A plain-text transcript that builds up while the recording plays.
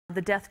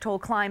The death toll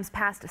climbs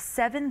past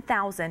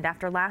 7,000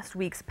 after last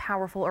week's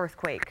powerful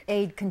earthquake.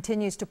 Aid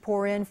continues to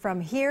pour in from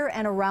here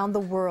and around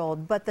the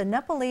world, but the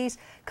Nepalese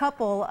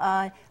couple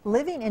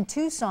living in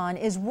Tucson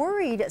is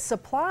worried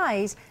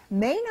supplies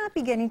may not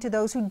be getting to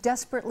those who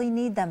desperately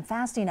need them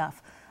fast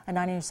enough. A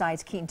 9 News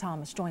Side's Keaton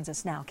Thomas joins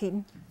us now.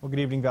 Keaton. Well,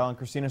 good evening, Val and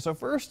Christina. So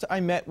first, I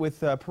met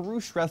with Peru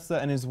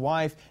Shrestha and his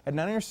wife at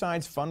 9 News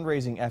Side's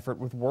fundraising effort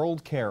with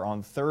World Care.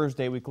 On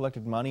Thursday, we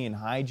collected money and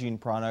hygiene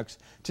products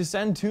to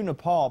send to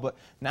Nepal. But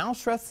now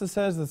Shrestha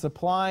says the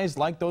supplies,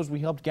 like those we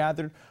helped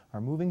gather,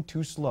 are moving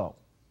too slow.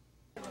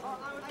 This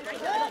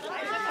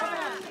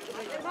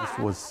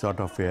was sort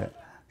of a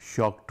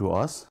shock to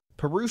us.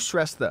 Peru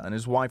Shrestha and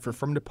his wife are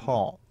from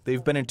Nepal.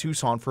 They've been in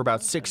Tucson for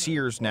about 6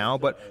 years now,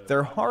 but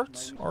their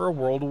hearts are a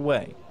world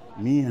away.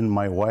 Me and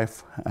my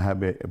wife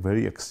have a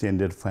very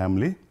extended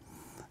family,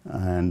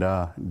 and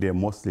they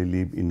mostly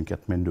live in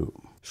Kathmandu.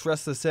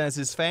 Shrestha says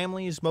his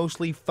family is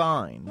mostly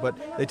fine, but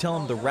they tell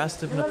him the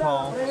rest of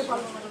Nepal...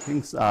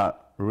 Things are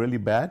really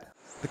bad.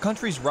 The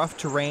country's rough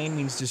terrain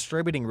means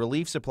distributing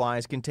relief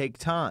supplies can take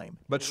time,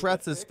 but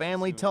Shrestha's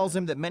family tells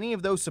him that many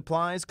of those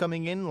supplies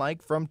coming in,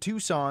 like from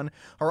Tucson,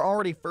 are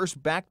already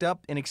first backed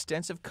up in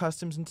extensive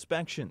customs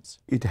inspections.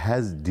 It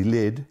has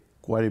delayed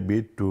quite a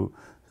bit to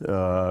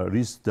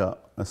reach the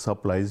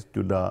supplies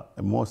to the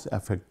most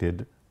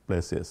affected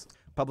places.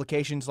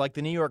 Publications like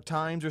the New York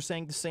Times are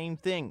saying the same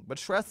thing, but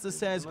Shrestha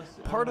says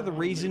part of the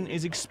reason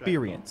is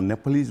experience. The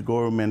Nepalese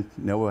government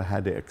never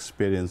had an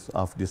experience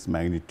of this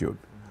magnitude.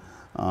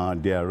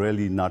 They are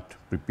really not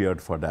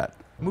prepared for that.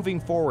 Moving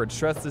forward,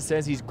 Shrestha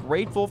says he's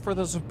grateful for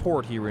the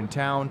support here in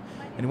town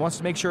and wants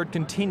to make sure it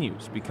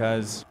continues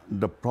because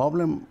the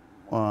problem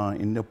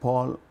in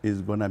Nepal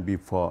is going to be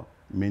for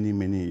many,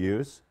 many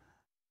years.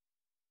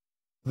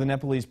 The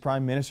Nepalese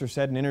Prime Minister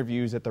said in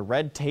interviews that the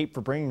red tape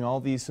for bringing all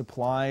these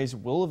supplies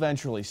will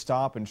eventually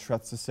stop, and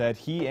Shrestha said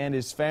he and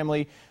his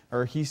family,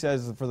 or he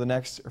says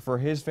for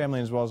his family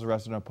as well as the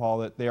rest of Nepal,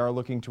 that they are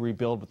looking to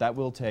rebuild, but that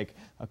will take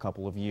a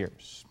couple of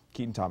years.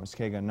 Keaton Thomas,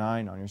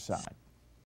 KGUN-9 on your side.